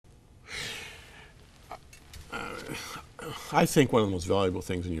I think one of the most valuable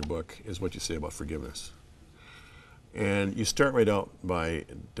things in your book is what you say about forgiveness. And you start right out by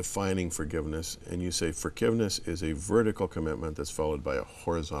defining forgiveness, and you say forgiveness is a vertical commitment that's followed by a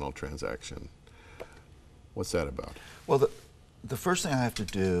horizontal transaction. What's that about? Well, the first thing I have to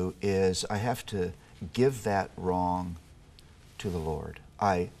do is I have to give that wrong to the Lord.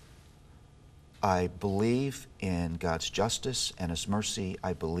 I believe in God's justice and His mercy.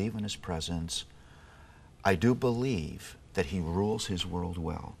 I believe in His presence. I do believe that He rules His world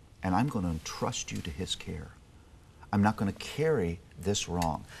well, and I'm going to entrust you to His care. I'm not going to carry this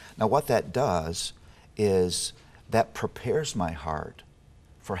wrong. Now, what that does is that prepares my heart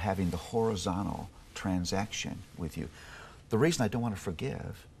for having the horizontal transaction with you. The reason I don't want to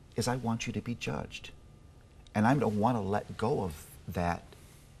forgive is I want you to be judged. And I don't want to let go of that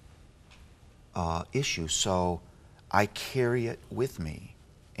issue, so I carry it with me.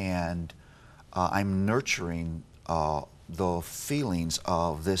 And I'm nurturing the feelings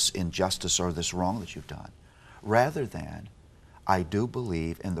of this injustice or this wrong that you've done, rather than I do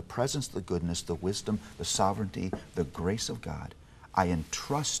believe in the presence, the goodness, the wisdom, the sovereignty, the grace of God. I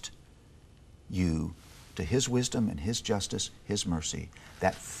entrust you to His wisdom and His justice, His mercy.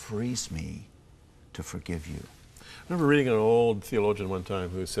 That frees me to forgive you. I remember reading an old theologian one time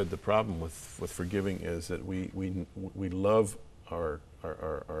who said the problem with forgiving is that we love our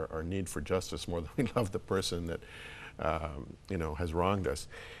need for justice more than we love the person that has wronged us,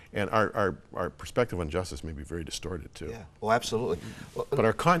 and our perspective on justice may be very distorted too. Yeah, well, absolutely. Well,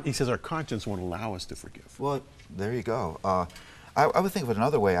 but he says our conscience won't allow us to forgive. Well, there you go. I would think of it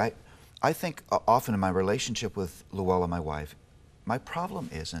another way. I think often in my relationship with Luella, my wife, my problem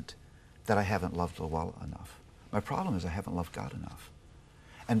isn't that I haven't loved Luella enough. My problem is I haven't loved God enough.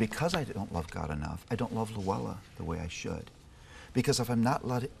 And because I don't love God enough, I don't love Luella the way I should. Because if I'm not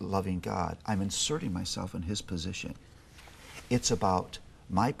loving God, I'm inserting myself in His position. It's about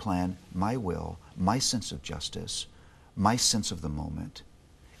my plan, my will, my sense of justice, my sense of the moment.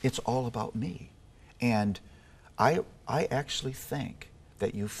 It's all about me. And I actually think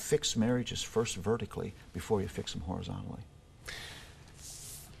that you fix marriages first vertically before you fix them horizontally.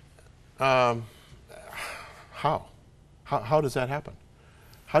 How does that happen?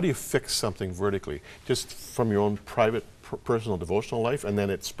 How do you fix something vertically? Just from your own private, personal devotional life, and then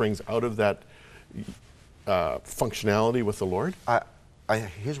it springs out of that functionality with the Lord?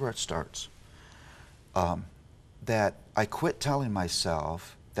 Here's where it starts. That I quit telling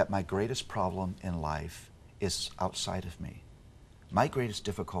myself that my greatest problem in life is outside of me. My greatest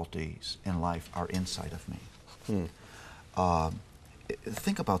difficulties in life are inside of me.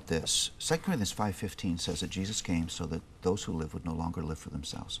 Think about this. 2 Corinthians 5:15 says that Jesus came so that those who live would no longer live for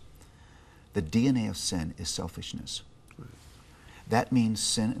themselves. The DNA of sin is selfishness. Right. That means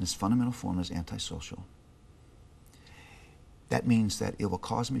sin in its fundamental form is antisocial. That means that it will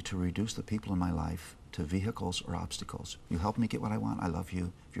cause me to reduce the people in my life to vehicles or obstacles. You help me get what I want, I love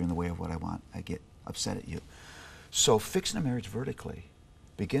you. If you're in the way of what I want, I get upset at you. So fixing a marriage vertically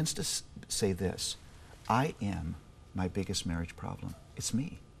begins to say this: I am my biggest marriage problem. It's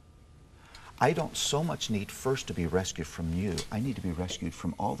me. I don't so much need first to be rescued from you. I need to be rescued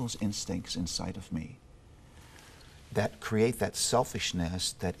from all those instincts inside of me that create that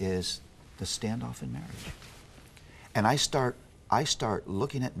selfishness that is the standoff in marriage. And I start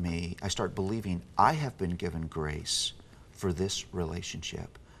looking at me, I start believing I have been given grace for this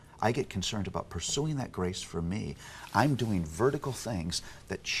relationship. I get concerned about pursuing that grace for me. I'm doing vertical things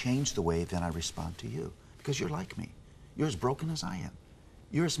that change the way then I respond to you, because you're like me. You're as broken as I am.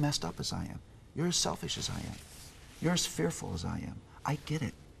 You're as messed up as I am. You're as selfish as I am. You're as fearful as I am. I get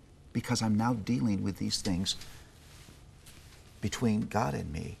it, because I'm now dealing with these things between God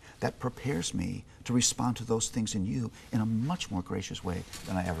and me that prepares me to respond to those things in you in a much more gracious way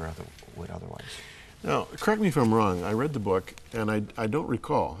than I ever would otherwise. Now, correct me if I'm wrong. I read the book, and I don't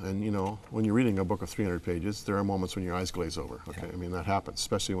recall. And you know, when you're reading a book of 300 pages, there are moments when your eyes glaze over. Okay, yeah. I mean that happens,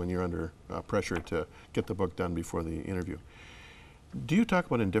 especially when you're under pressure to get the book done before the interview. Do you talk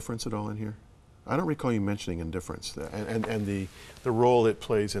about indifference at all in here? I don't recall you mentioning indifference and the role it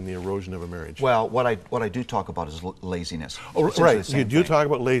plays in the erosion of a marriage. Well, what I do talk about is laziness. Oh, right. You do talk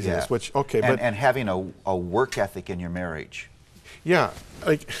about laziness, yeah. Which okay, and having a work ethic in your marriage. Yeah,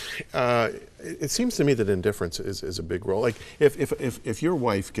 like it seems to me that indifference is a big role. Like if your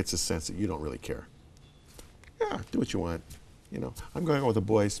wife gets a sense that you don't really care, yeah, do what you want. You know, I'm going out with the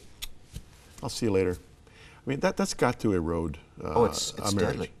boys. I'll see you later. I mean, that's got to erode it's a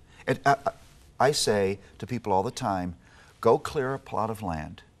marriage. Deadly. I say to people all the time, go clear a plot of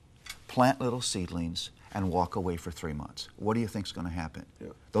land, plant little seedlings, and walk away for 3 months. What do you think is going to happen? Yeah.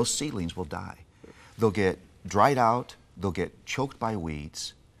 Those seedlings will die. Yeah. They'll get dried out, they'll get choked by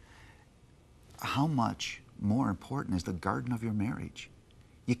weeds. How much more important is the garden of your marriage?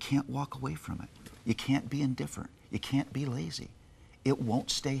 You can't walk away from it. You can't be indifferent. You can't be lazy. It won't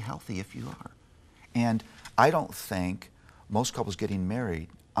stay healthy if you are. And I don't think most couples getting married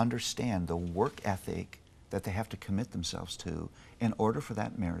understand the work ethic that they have to commit themselves to in order for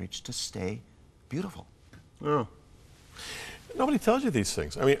that marriage to stay beautiful. Oh. Nobody tells you these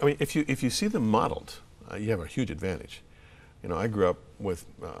things. I mean, if you see them modeled, you have a huge advantage. You know, I grew up with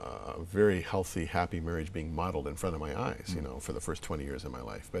a very healthy, happy marriage being modeled in front of my eyes, you know, for the first 20 years of my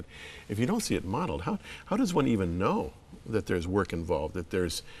life. But if you don't see it modeled, how does one even know that there's work involved, that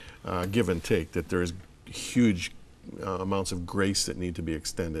there's give and take, that there's huge amounts of grace that need to be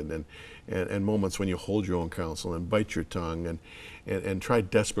extended, and moments when you hold your own counsel and bite your tongue and try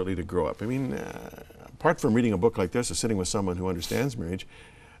desperately to grow up? I mean, apart from reading a book like this or sitting with someone who understands marriage,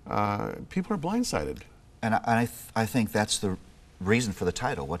 people are blindsided. And I think that's the reason for the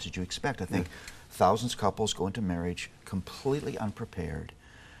title, What Did You Expect? I think thousands of couples go into marriage completely unprepared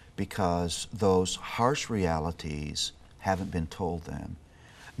because those harsh realities haven't been told them.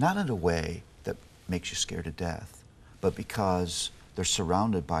 Not in a way that makes you scared to death, but because they're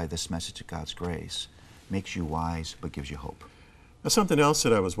surrounded by this message of God's grace, makes you wise but gives you hope. Now, something else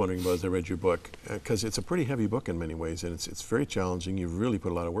that I was wondering about as I read your book, because it's a pretty heavy book in many ways, and it's very challenging. You've really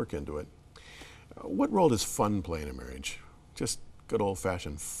put a lot of work into it. What role does fun play in a marriage? Just good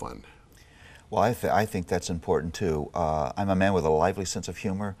old-fashioned fun. Well, I think that's important too. I'm a man with a lively sense of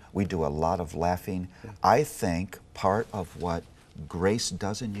humor. We do a lot of laughing. Yeah. I think part of what grace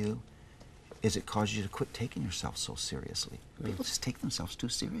does in you is it causes you to quit taking yourself so seriously. People just take themselves too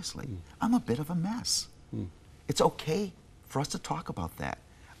seriously. I'm a bit of a mess. It's okay for us to talk about that.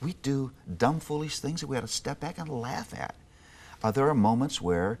 We do dumb, foolish things that we ought to step back and laugh at. There are moments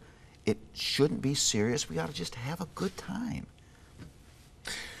where it shouldn't be serious. We ought to just have a good time.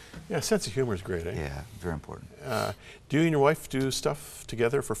 Yeah, sense of humor is great, eh? Yeah, very important. Do you and your wife do stuff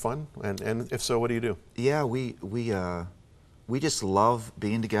together for fun? And if so, what do you do? Yeah, we just love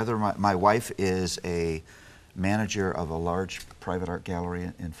being together. My wife is a manager of a large private art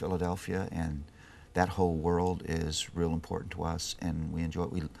gallery in Philadelphia, and that whole world is real important to us, and we enjoy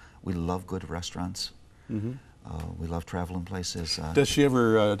it. We love good restaurants. We love traveling places. Does she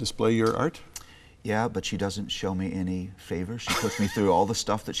ever display your art? Yeah, but she doesn't show me any favors. She puts me through all the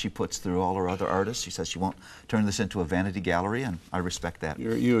stuff that she puts through all her other artists. She says she won't turn this into a vanity gallery, and I respect that.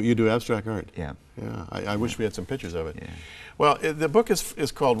 You do abstract art? Yeah. Yeah, I wish we had some pictures of it. Yeah. Well, the book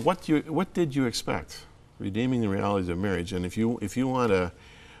is called What Did You Expect? Redeeming the Realities of Marriage. And if you want a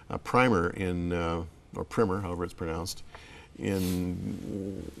primer in, or primer, however it's pronounced,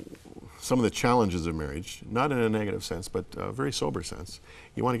 in some of the challenges of marriage, not in a negative sense, but a very sober sense,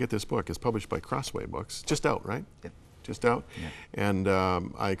 you want to get this book. It's published by Crossway Books. Just out, right? Yep. Just out. Yeah. And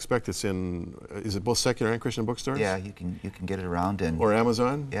I expect it's in, is it both secular and Christian bookstores? Yeah, you can get it around. Or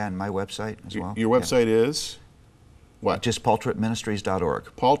Amazon? Yeah, and my website as well. Your website is what? Just paultrippministries.org.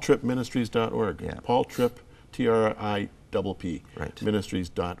 paultrippministries.org. Yeah. Paul Tripp, T-R-I-P-P. Right.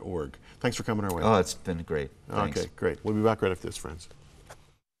 Ministries.org. Thanks for coming our way. Oh, it's been great. Thanks. Okay, great. We'll be back right after this, friends.